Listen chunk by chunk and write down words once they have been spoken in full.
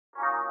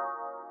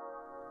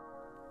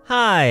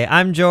Hi,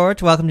 I'm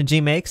George, welcome to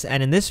GMakes,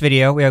 and in this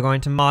video we are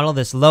going to model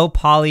this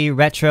low-poly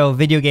retro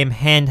video game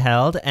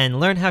handheld and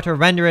learn how to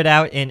render it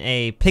out in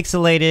a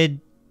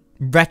pixelated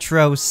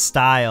retro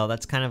style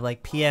that's kind of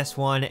like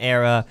PS1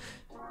 era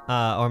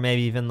or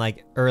maybe even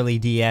like early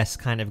DS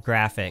kind of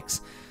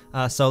graphics.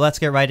 So let's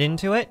get right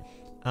into it.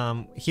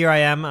 Here I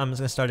am, I'm just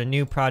going to start a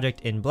new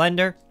project in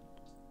Blender,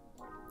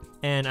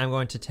 and I'm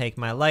going to take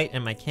my light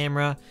and my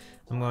camera,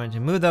 I'm going to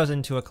move those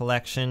into a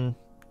collection.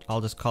 I'll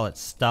just call it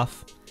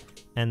stuff.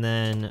 And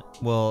then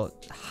we'll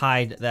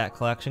hide that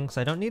collection because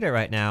I don't need it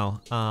right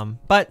now.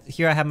 But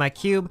here I have my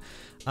cube.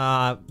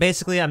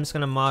 Basically, I'm just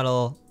going to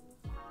model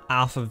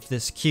off of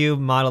this cube,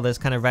 model this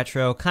kind of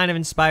retro, kind of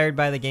inspired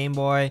by the Game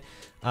Boy.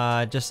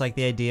 Just like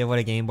the idea of what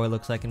a Game Boy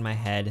looks like in my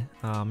head.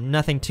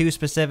 Nothing too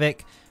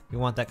specific. We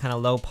want that kind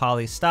of low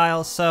poly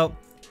style. So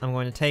I'm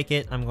going to take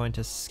it. I'm going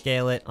to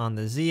scale it on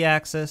the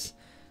Z-axis.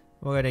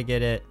 We're going to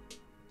get it.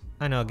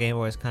 I know Game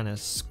Boy is kind of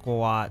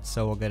squat,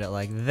 so we'll get it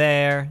like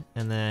there,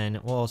 and then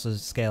we'll also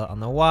scale it on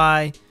the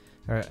Y,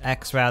 or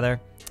X rather.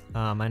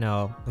 I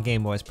know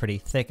Game Boy is pretty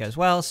thick as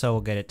well, so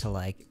we'll get it to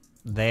like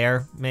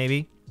there,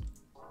 maybe.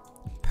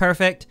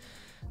 Perfect.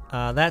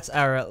 That's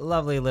our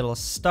lovely little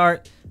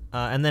start,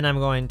 and then I'm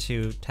going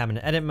to tab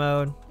into edit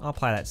mode. I'll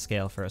apply that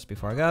scale first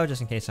before I go,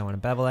 just in case I want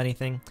to bevel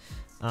anything.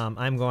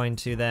 I'm going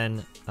to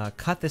then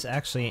cut this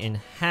actually in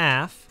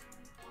half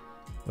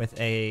with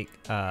a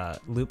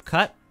loop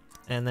cut.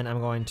 And then I'm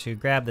going to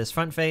grab this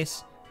front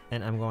face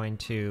and I'm going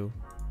to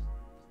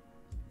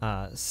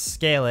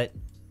scale it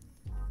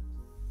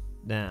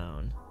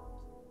down.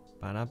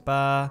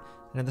 Ba-da-ba.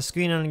 Now the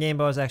screen on the Game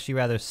Boy is actually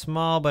rather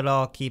small, but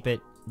I'll keep it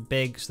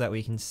big so that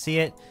we can see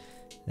it.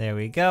 There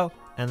we go.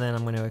 And then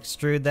I'm going to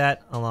extrude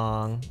that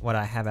along what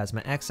I have as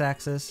my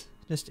x-axis,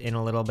 just in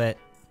a little bit,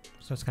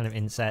 so it's kind of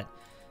inset.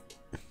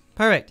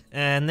 Perfect.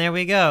 And there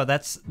we go.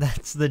 That's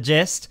the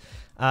gist.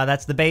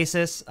 That's the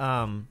basis.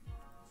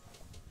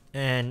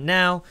 And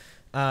now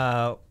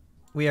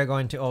we are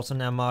going to also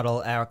now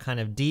model our kind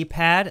of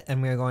D-pad,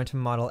 and we are going to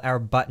model our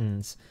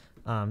buttons.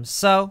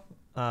 So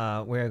we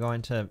are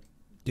going to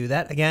do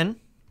that again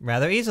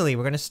rather easily.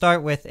 We're going to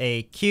start with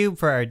a cube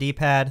for our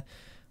D-pad.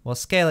 We'll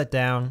scale it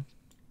down,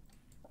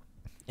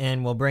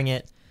 and we'll bring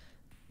it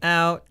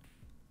out.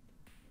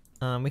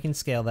 We can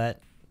scale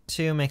that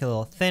too, make it a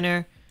little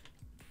thinner,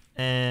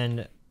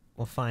 and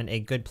we'll find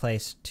a good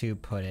place to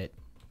put it.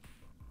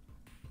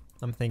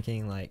 I'm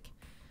thinking like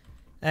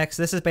X.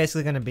 This is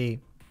basically going to be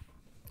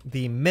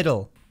the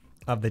middle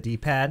of the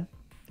D-pad.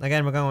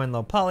 Again, we're going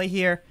low poly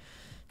here,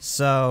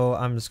 so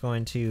I'm just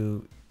going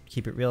to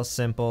keep it real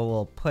simple.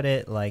 We'll put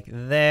it like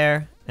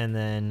there, and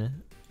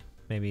then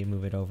maybe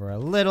move it over a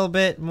little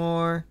bit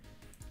more,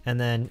 and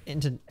then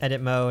into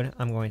edit mode,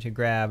 I'm going to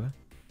grab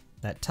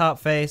that top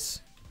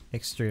face,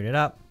 extrude it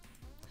up.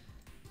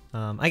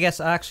 I guess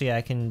actually I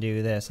can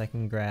do this. I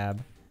can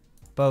grab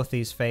both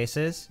these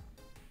faces,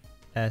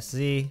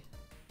 SZ,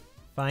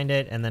 find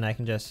it, and then I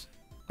can just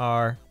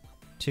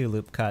R2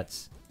 loop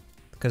cuts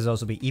because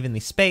those will be evenly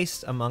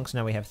spaced amongst.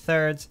 Now we have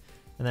thirds,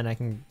 and then I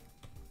can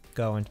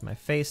go into my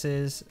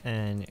faces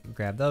and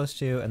grab those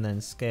two and then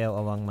scale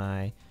along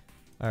my,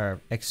 or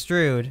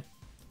extrude.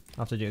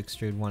 I'll have to do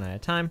extrude one at a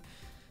time.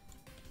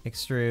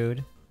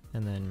 Extrude,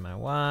 and then my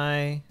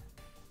Y,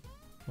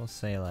 we'll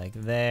say like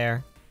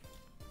there.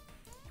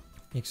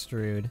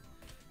 Extrude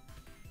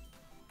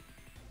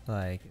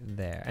like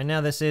there. And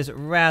now this is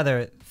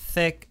rather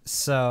thick,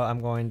 so I'm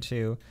going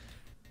to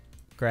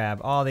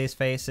grab all these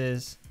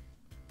faces.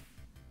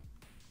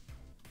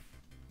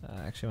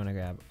 I actually want to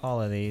grab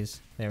all of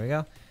these. There we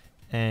go.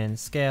 And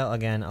scale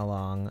again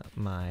along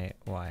my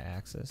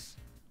Y-axis.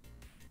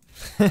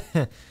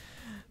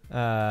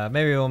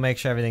 Maybe we'll make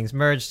sure everything's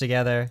merged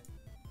together.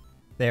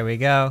 There we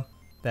go.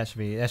 That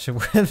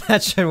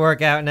should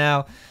work out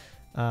now.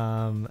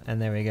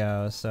 And there we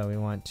go. So we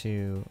want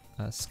to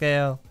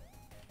scale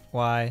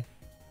Y.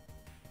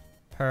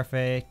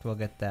 Perfect. We'll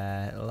get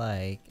that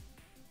like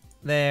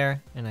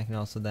there, and I can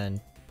also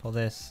then pull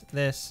this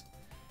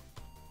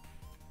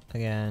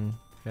again,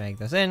 drag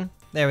this in.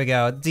 There we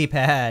go.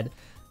 D-pad.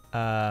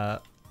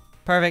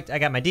 Perfect. I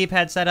got my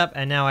D-pad set up,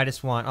 and now I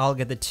just want, I'll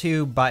get the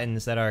two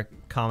buttons that are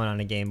common on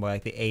a Game Boy,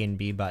 like the A and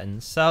B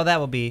buttons. So that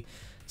will be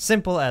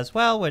simple as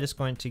well. We're just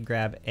going to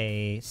grab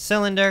a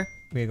cylinder.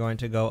 We're going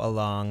to go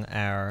along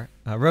our,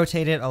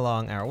 rotate it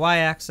along our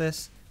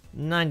Y-axis,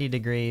 90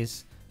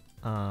 degrees.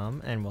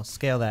 And we'll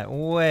scale that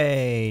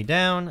way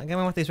down. Again,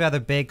 we want these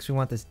rather big because we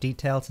want this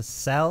detail to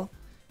sell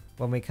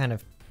when we kind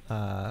of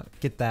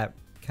get that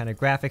kind of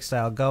graphic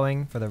style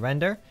going for the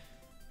render.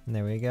 And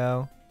there we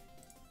go.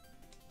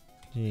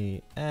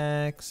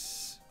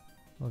 GX.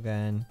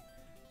 Again,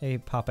 maybe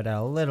pop it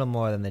out a little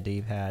more than the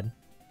D-pad.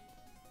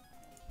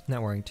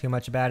 Not worrying too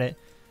much about it.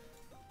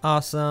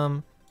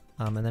 Awesome.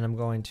 And then I'm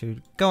going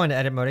to go into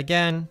edit mode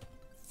again.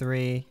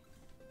 3.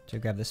 To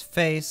grab this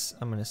face,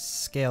 I'm going to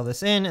scale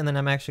this in, and then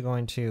I'm actually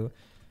going to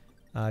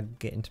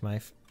get into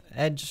my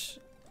edge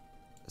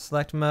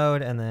select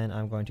mode, and then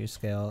I'm going to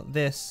scale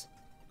this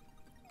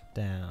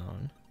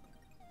down.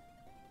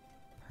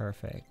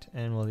 Perfect.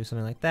 And we'll do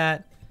something like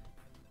that.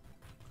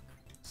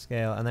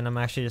 Scale. And then I'm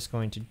actually just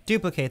going to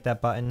duplicate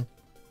that button.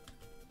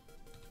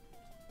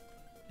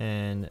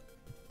 And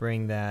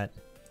bring that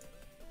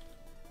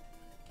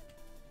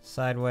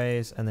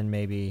sideways. And then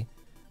maybe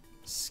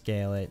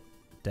scale it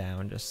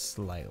down just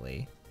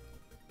slightly.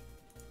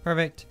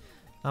 Perfect.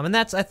 And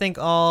that's, I think,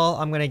 all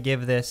I'm going to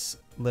give this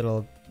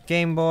little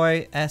Game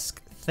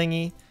Boy-esque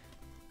thingy.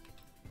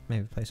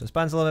 Maybe place those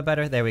buttons a little bit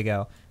better. There we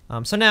go.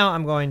 So now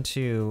I'm going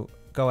to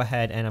go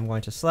ahead and I'm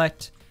going to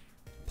select,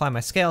 apply my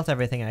scale to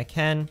everything I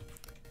can,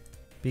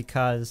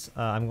 because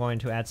I'm going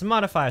to add some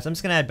modifiers. I'm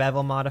just going to add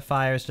bevel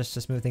modifiers just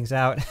to smooth things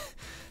out.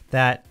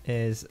 That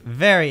is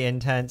very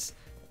intense.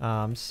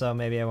 So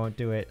maybe I won't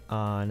do it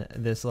on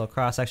this little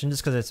cross section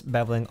just because it's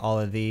beveling all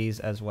of these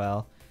as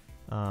well.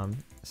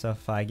 So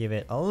if I give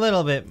it a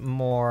little bit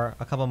more,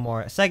 a couple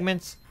more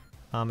segments,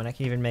 and I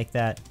can even make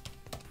that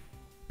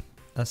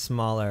a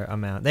smaller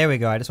amount. There we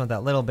go. I just want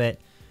that little bit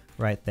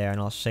right there, and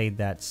I'll shade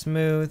that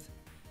smooth.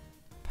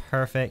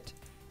 Perfect.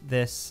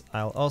 This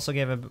I'll also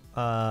give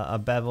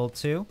a bevel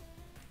to.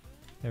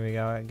 There we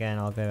go. Again,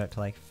 I'll give it to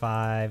like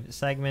 5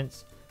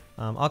 segments.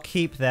 I'll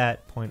keep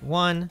that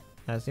 0.1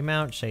 as the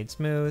amount. Shade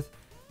smooth.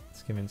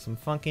 Let's give it some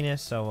funkiness.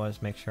 So we'll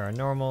just make sure our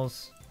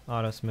normals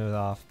auto smooth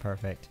off.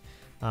 Perfect.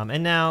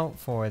 And now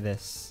for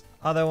this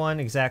other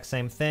one, exact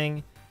same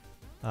thing.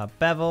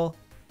 Bevel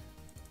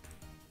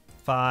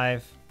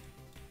 5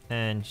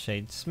 and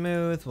shade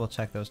smooth. We'll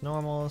check those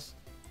normals.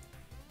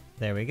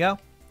 There we go.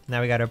 Now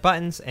we got our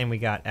buttons and we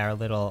got our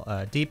little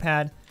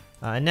D-pad.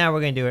 And now we're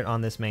going to do it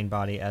on this main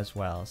body as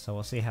well. So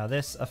we'll see how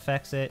this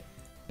affects it.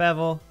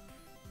 Bevel.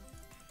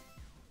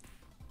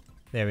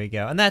 There we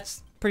go. And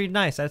that's pretty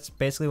nice. That's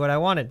basically what I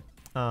wanted.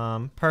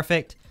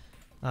 Perfect.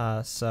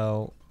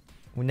 So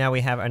now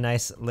we have a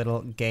nice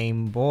little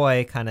Game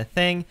Boy kind of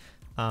thing.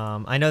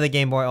 I know the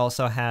Game Boy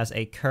also has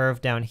a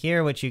curve down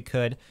here, which you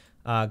could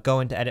go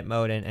into edit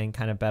mode and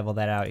kind of bevel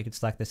that out. You could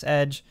select this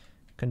edge,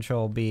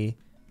 Control B,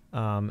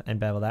 and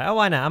bevel that. Oh,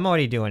 why not? I'm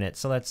already doing it.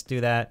 So let's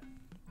do that.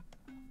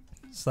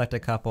 Select a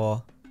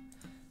couple.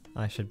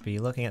 I should be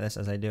looking at this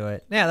as I do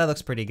it. Yeah, that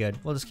looks pretty good.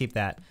 We'll just keep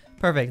that.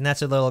 Perfect. And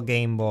that's a little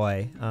Game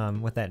Boy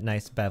with that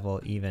nice bevel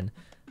even.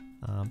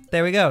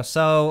 There we go.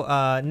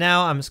 So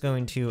now I'm just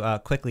going to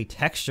quickly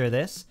texture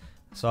this.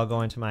 So I'll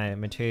go into my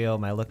material,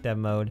 my look dev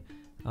mode,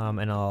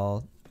 and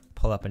I'll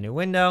pull up a new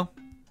window.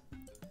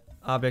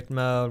 Object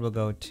mode, we'll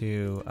go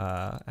to,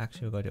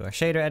 actually we'll go to our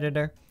shader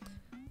editor.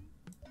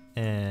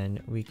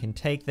 And we can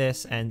take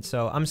this, and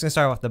so I'm just gonna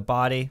start with the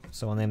body.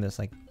 So we'll name this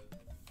like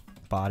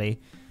body.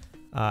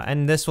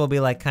 And this will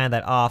be like kind of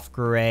that off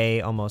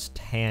gray, almost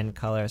tan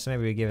color. So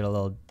maybe we give it a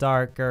little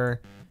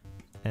darker,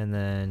 and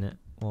then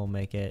we'll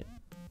make it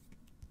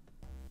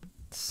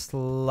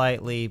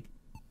slightly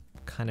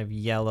kind of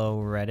yellow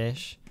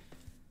reddish.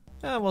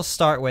 We'll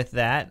start with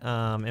that.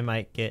 It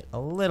might get a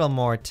little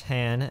more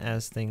tan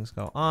as things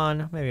go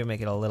on. Maybe we'll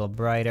make it a little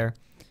brighter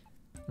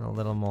and a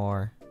little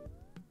more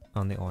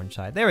on the orange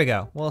side. There we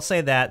go. We'll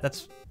say that.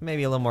 That's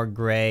maybe a little more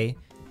gray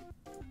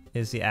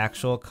is the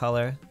actual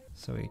color.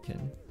 So we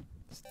can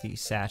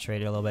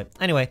desaturate it a little bit.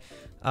 Anyway,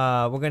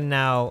 we're going to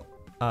now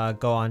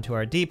go on to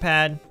our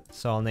D-pad.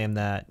 So I'll name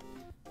that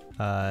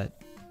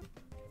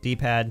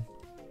D-pad.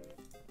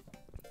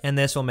 And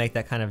this will make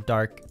that kind of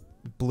dark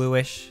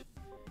bluish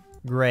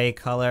gray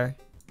color.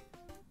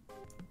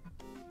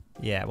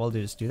 Yeah, we'll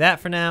just do that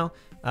for now.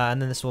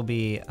 And then this will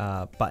be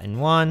button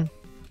 1.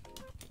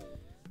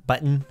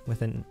 Button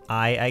with an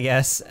I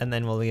guess. And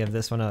then we'll give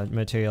this one a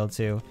material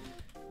 2.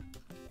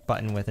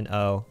 Button with an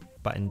O.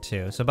 Button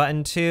 2. So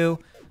button 2,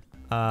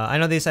 I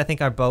know these I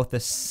think are both the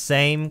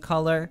same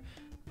color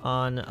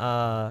on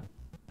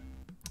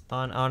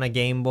a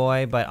Game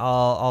Boy, but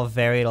I'll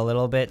vary it a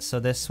little bit. So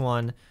this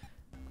one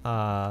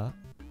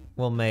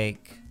we'll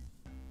make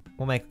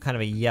kind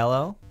of a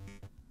yellowish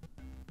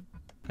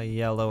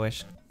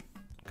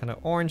kind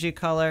of orangey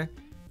color.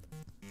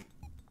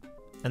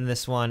 And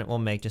this one we'll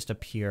make just a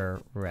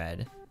pure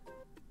red.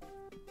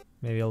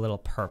 Maybe a little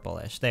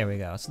purplish. There we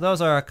go. So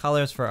those are our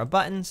colors for our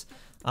buttons.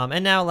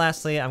 And now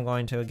lastly, I'm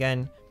going to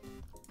again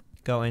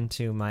go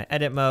into my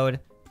edit mode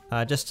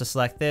just to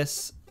select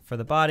this for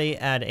the body,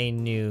 add a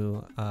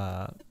new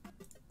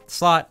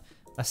slot,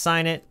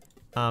 assign it,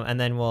 and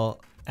then we'll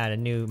add a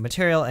new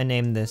material and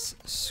name this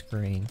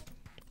screen.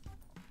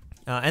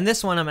 And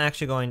this one I'm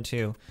actually going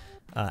to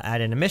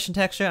add an emission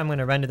texture. I'm going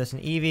to render this in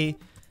Eevee.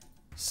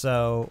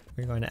 So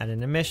we're going to add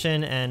an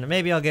emission, and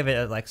maybe I'll give it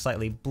a like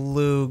slightly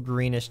blue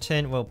greenish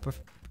tint. We'll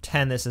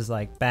pretend this is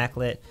like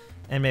backlit,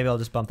 and maybe I'll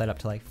just bump that up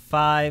to like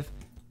 5.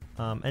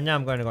 And now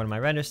I'm going to go to my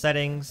render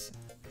settings.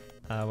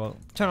 We'll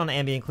turn on the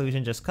ambient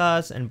occlusion just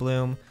cause, and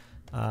bloom.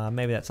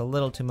 Maybe that's a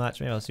little too much.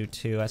 Maybe I'll do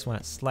 2. I just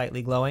want it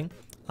slightly glowing.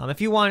 If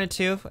you wanted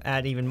to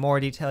add even more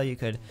detail, you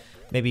could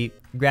maybe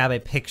grab a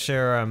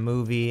picture or a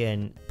movie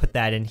and put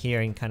that in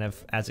here, and kind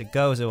of as it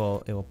goes, it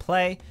will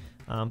play.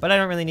 But I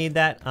don't really need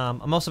that.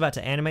 I'm also about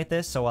to animate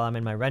this, so while I'm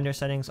in my render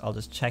settings, I'll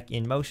just check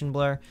in motion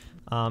blur,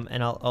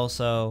 and I'll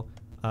also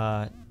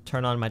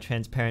turn on my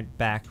transparent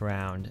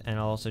background, and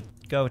I'll also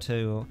go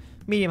to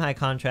medium high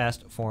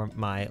contrast for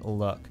my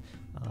look.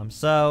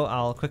 So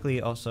I'll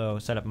quickly also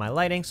set up my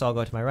lighting. So I'll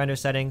go to my render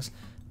settings.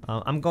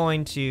 I'm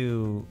going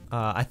to,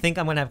 I think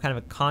I'm going to have kind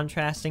of a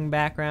contrasting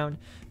background,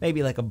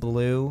 maybe like a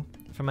blue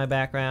for my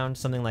background,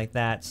 something like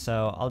that.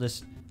 So I'll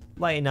just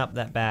lighten up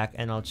that back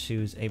and I'll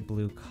choose a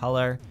blue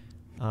color.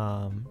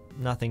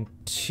 Nothing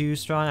too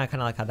strong. I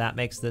kind of like how that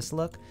makes this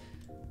look.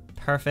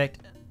 Perfect.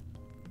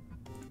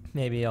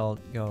 Maybe I'll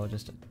go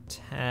just a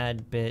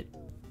tad bit.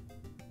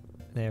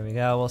 There we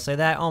go. We'll say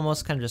that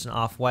almost kind of just an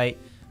off-white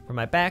for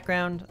my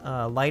background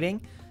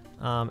lighting.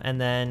 And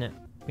then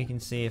we can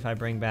see if I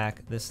bring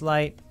back this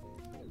light,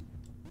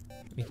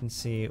 we can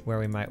see where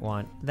we might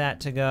want that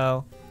to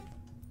go.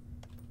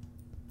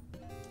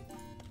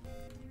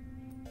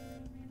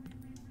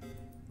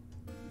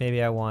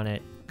 Maybe I want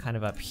it kind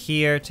of up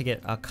here to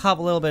get a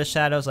little bit of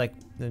shadows. Like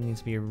there needs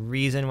to be a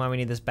reason why we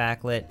need this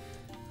backlit,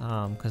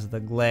 because of the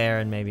glare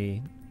and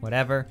maybe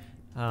whatever.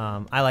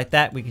 I like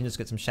that. We can just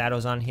get some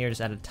shadows on here,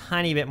 just add a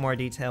tiny bit more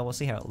detail. We'll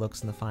see how it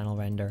looks in the final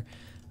render.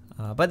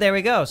 But there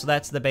we go. So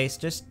that's the base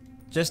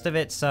gist of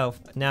it. So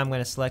now I'm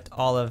going to select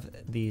all of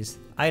these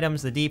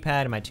items, the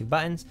D-pad and my 2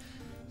 buttons,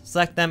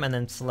 select them, and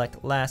then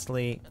select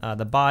lastly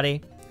the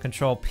body.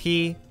 Control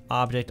P,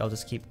 object. I'll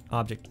just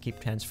keep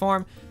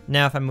transform.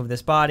 Now if I move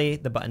this body,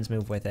 the buttons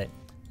move with it.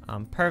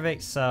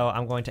 Perfect. So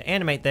I'm going to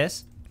animate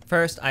this.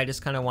 First, I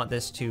just kind of want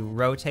this to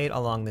rotate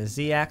along the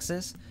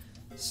Z-axis.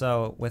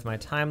 So with my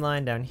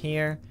timeline down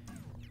here,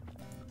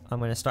 I'm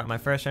going to start my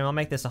first frame. I'll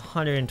make this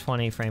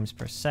 120 frames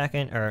per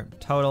second, or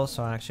total,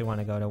 so I actually want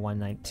to go to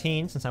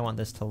 119 since I want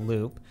this to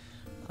loop.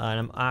 And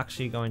I'm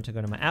actually going to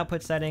go to my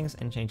output settings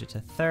and change it to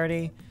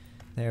 30.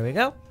 There we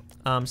go.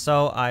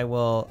 So I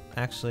will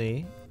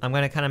actually, I'm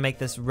going to kind of make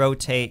this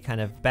rotate kind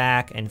of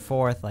back and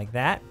forth like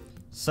that.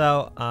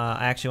 So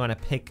I actually want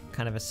to pick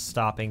kind of a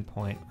stopping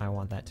point I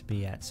want that to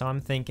be at. So I'm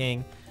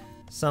thinking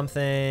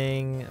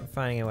something, I'm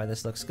finding out where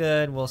this looks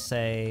good. We'll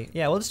say,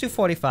 yeah, we'll just do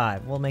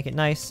 45. We'll make it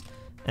nice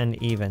and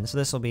even. So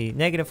this will be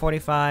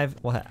 -45.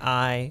 We'll hit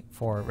I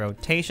for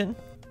rotation.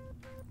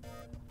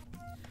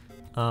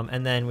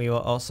 And then we will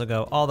also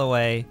go all the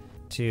way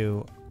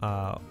to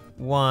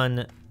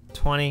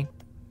 120.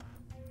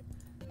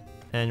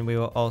 And we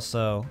will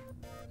also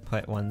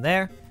put one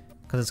there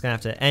because it's going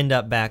to have to end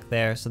up back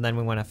there. So then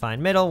we want to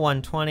find middle,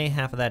 120.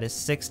 Half of that is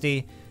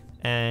 60.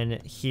 And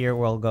here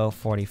we'll go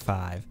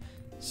 45.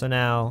 So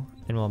now,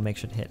 and we'll make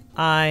sure to hit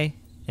I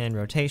and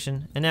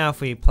rotation. And now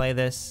if we play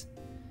this,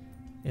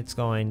 it's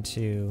going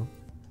to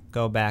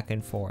go back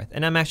and forth.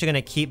 And I'm actually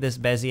going to keep this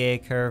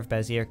Bezier curve.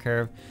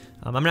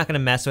 I'm not going to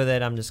mess with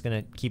it. I'm just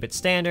going to keep it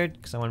standard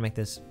because I want to make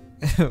this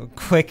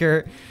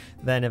quicker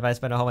than if I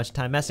spend a whole bunch of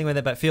time messing with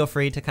it. But feel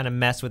free to kind of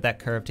mess with that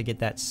curve to get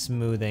that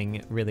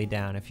smoothing really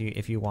down if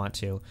you want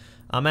to.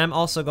 And I'm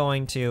also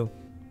going to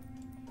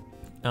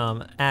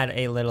add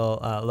a little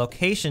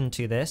location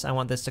to this. I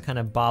want this to kind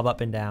of bob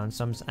up and down.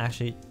 So I'm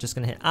actually just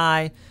going to hit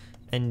I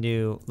and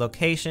do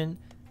location.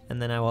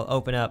 And then I will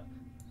open up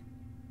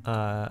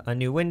a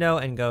new window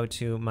and go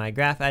to my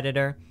graph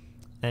editor,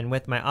 and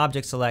with my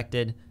object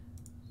selected,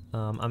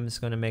 I'm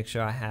just going to make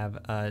sure I have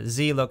a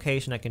Z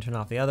location. I can turn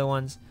off the other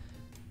ones,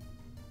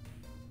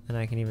 and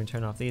I can even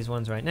turn off these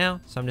ones right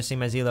now. So I'm just seeing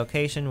my Z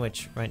location,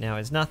 which right now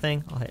is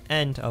nothing. I'll hit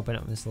N to open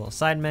up this little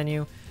side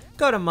menu,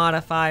 go to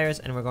modifiers,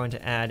 and we're going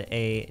to add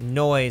a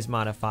noise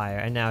modifier,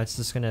 and now it's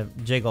just going to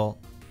jiggle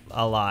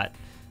a lot.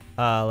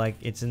 Like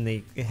it's in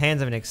the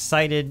hands of an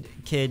excited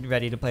kid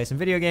ready to play some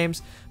video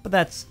games, but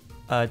that's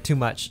too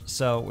much.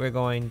 So we're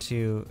going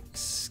to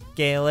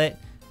scale it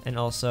and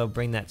also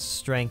bring that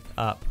strength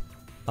up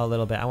a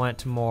little bit. I want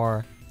it to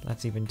more,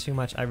 that's even too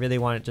much. I really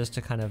want it just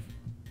to kind of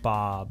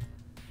bob.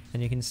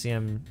 And you can see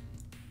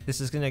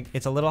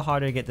it's a little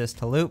harder to get this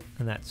to loop,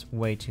 and that's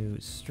way too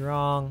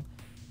strong.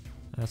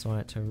 I just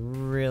want it to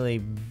really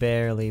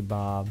barely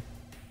bob.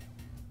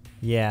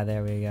 Yeah,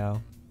 there we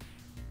go.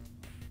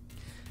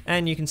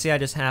 And you can see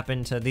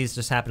these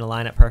just happen to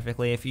line up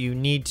perfectly. If you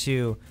need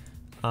to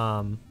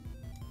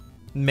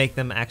make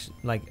them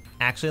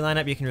actually line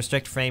up, you can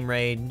restrict frame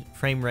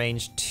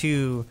range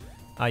to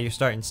your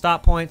start and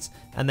stop points,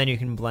 and then you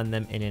can blend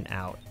them in and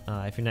out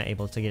if you're not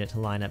able to get it to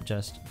line up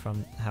just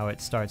from how it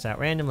starts out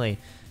randomly.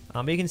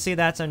 But you can see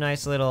that's a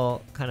nice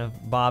little kind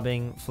of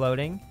bobbing,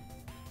 floating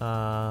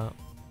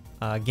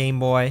Game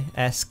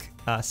Boy-esque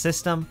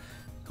system.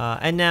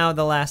 And now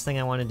the last thing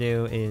I want to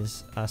do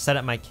is set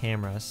up my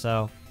camera.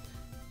 So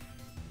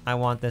I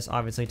want this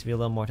obviously to be a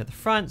little more to the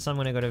front, so I'm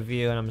going to go to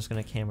view, and I'm just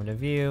going to camera to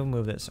view,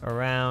 move this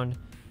around,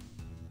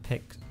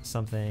 pick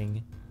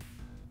something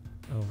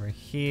over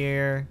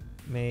here,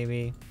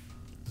 maybe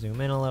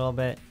zoom in a little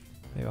bit.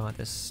 Maybe I want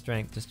this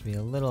strength just to be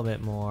a little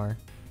bit more.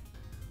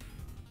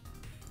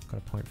 Go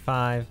to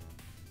 0.5.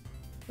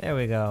 There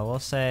we go. We'll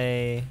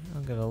say,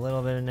 I'll give it a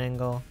little bit of an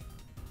angle.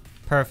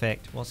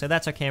 Perfect. We'll say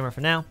that's our camera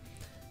for now.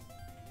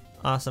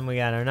 Awesome. We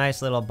got our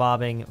nice little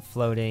bobbing,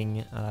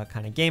 floating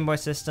kind of Game Boy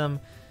system.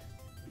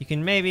 You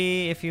can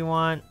maybe, if you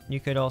want, you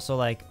could also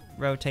like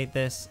rotate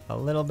this a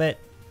little bit.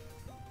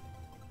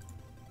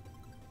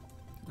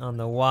 On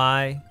the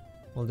Y,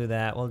 we'll do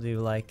that. We'll do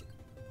like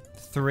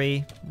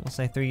 3. We'll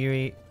say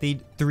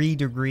 3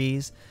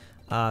 degrees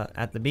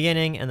at the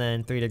beginning, and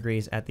then 3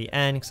 degrees at the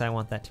end, because I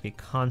want that to be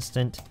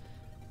constant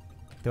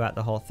throughout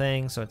the whole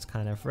thing, so it's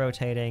kind of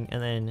rotating.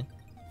 And then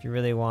if you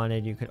really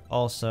wanted, you could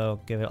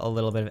also give it a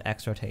little bit of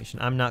X rotation.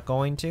 I'm not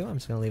going to. I'm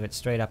just going to leave it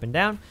straight up and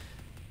down.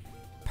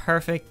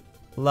 Perfect.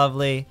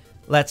 Lovely.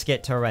 Let's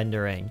get to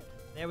rendering.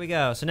 There we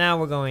go. So now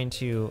we're going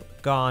to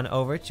go on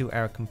over to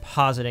our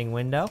compositing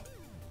window.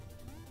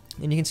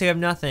 And you can see we have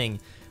nothing.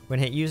 We're going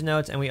to hit use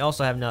nodes, and we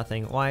also have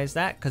nothing. Why is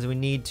that? Because we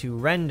need to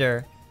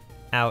render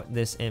out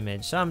this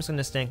image. So I'm just going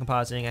to stay in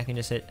compositing. I can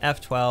just hit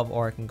F12,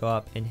 or I can go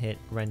up and hit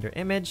render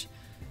image.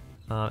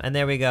 And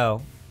there we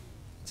go.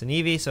 It's an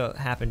Eevee, so it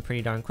happened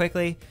pretty darn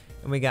quickly.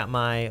 And we got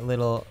my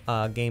little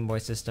Game Boy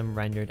system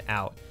rendered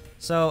out.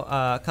 So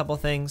a couple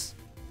things.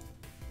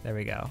 There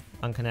we go.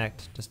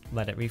 Unconnect. Just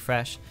let it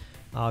refresh.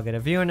 I'll get a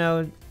viewer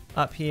node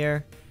up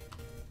here.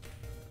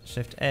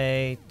 Shift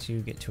A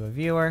to get to a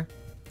viewer.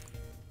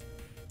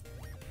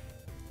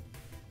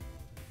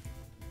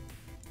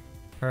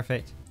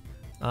 Perfect.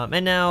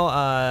 And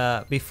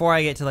now, before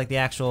I get to like the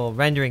actual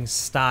rendering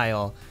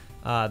style,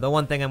 the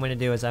one thing I'm going to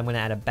do is I'm going to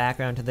add a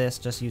background to this,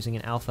 just using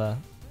an alpha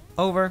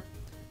over.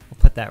 We'll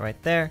put that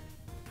right there.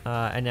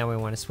 And now we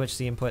want to switch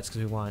the inputs because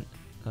we want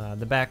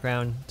the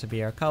background to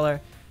be our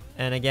color.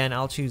 And again,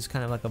 I'll choose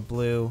kind of like a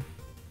blue.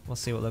 We'll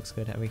see what looks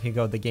good. We could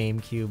go with the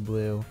GameCube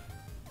blue.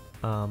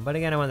 But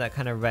again, I want that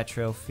kind of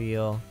retro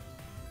feel.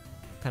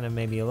 Kind of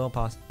maybe a little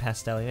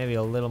pastel-y, maybe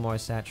a little more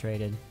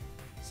saturated.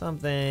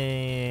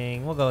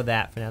 Something. We'll go with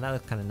that for now. That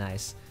looks kind of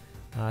nice.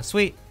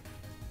 Sweet.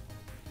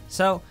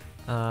 So,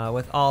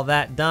 with all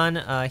that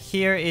done,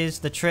 here is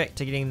the trick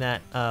to getting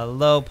that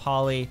low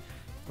poly,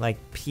 like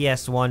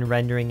PS1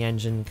 rendering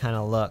engine kind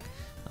of look.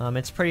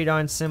 It's pretty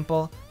darn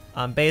simple.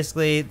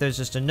 Basically, there's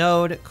just a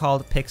node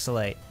called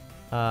Pixelate.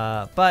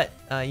 But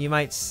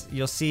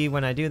you'll see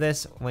when I do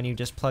this, when you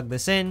just plug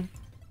this in,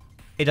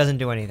 it doesn't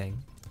do anything.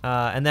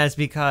 And that's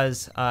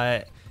because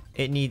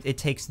it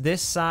takes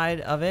this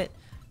side of it,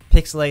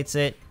 pixelates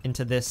it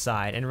into this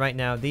side, and right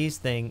now the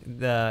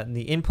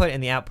input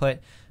and the output,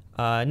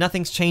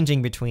 nothing's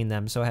changing between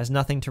them, so it has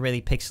nothing to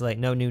really pixelate.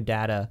 No new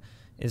data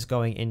is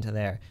going into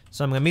there.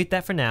 So I'm gonna mute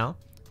that for now,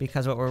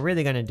 because what we're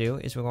really gonna do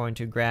is we're going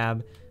to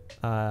grab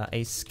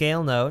a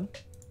scale node.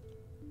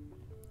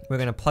 We're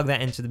gonna plug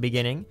that into the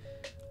beginning.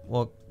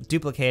 We'll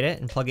duplicate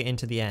it and plug it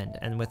into the end,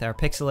 and with our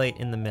pixelate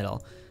in the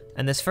middle.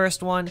 And this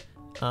first one,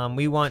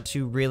 we want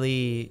to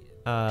really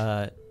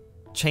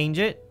change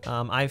it.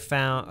 I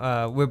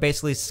found we're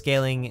basically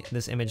scaling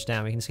this image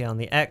down. We can scale on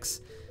the X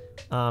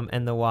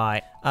and the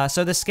Y.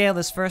 So to scale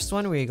this first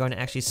one, we're going to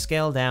actually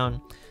scale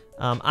down.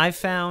 I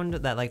found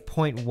that like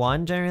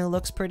 0.1 generally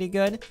looks pretty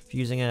good if you're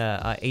using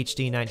a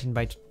HD 19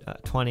 by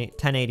 20,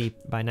 1080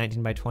 by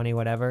 19 by 20,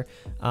 whatever.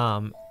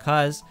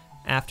 Cause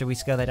after we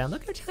scale that down,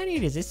 look how tiny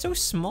it is. It's so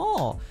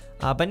small.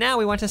 But now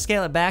we want to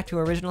scale it back to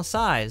original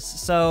size.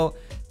 So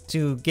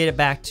to get it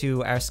back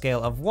to our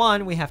scale of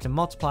 1, we have to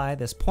multiply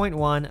this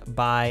 0.1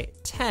 by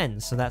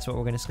 10. So that's what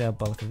we're going to scale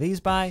both of these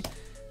by.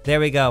 There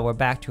we go. We're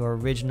back to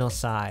original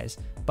size.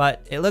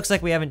 But it looks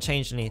like we haven't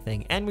changed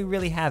anything, and we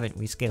really haven't.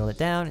 We scaled it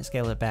down and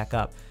scaled it back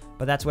up.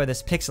 But that's where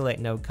this pixelate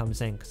node comes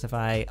in, because if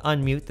I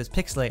unmute this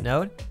pixelate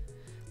node,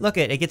 look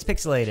it gets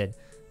pixelated.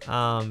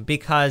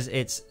 Because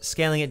it's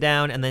scaling it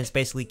down, and then it's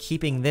basically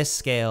keeping this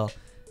scale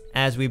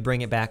as we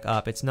bring it back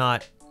up. It's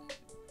not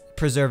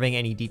preserving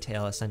any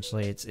detail,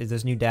 essentially. If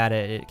there's new data,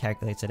 it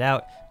calculates it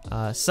out.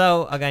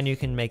 So again, you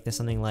can make this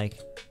something like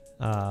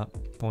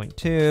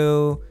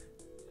 0.2,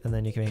 and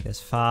then you can make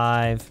this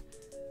 5,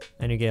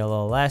 and you get a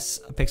little less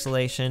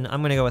pixelation.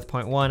 I'm gonna go with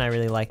 0.1. I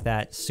really like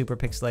that super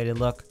pixelated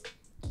look.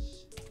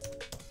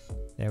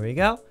 There we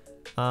go.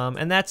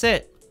 And that's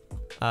it.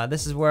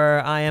 This is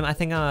where I am. I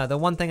think the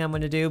one thing I'm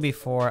going to do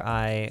before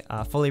I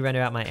fully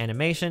render out my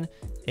animation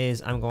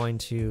is I'm going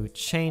to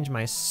change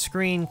my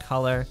screen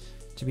color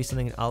to be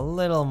something a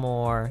little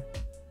more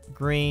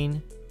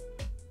green,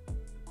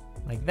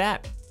 like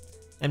that.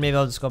 And maybe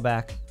I'll just go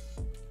back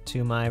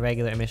to my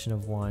regular emission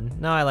of 1.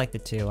 No, I like the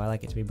 2. I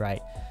like it to be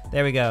bright.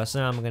 There we go. So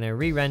now I'm going to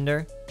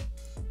re-render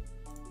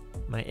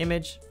my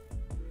image.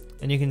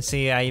 And you can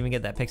see I even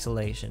get that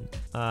pixelation.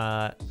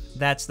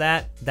 That's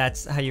that.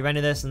 That's how you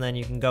render this, and then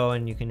you can go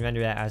and you can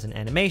render that as an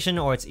animation,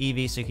 or it's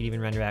Eevee, so you could even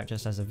render out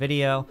just as a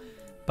video.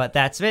 But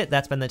that's it.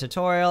 That's been the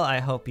tutorial. I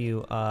hope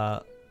you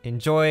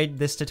enjoyed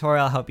this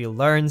tutorial. I hope you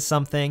learned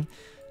something.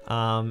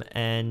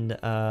 And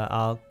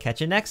I'll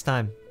catch you next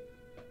time.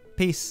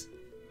 Peace.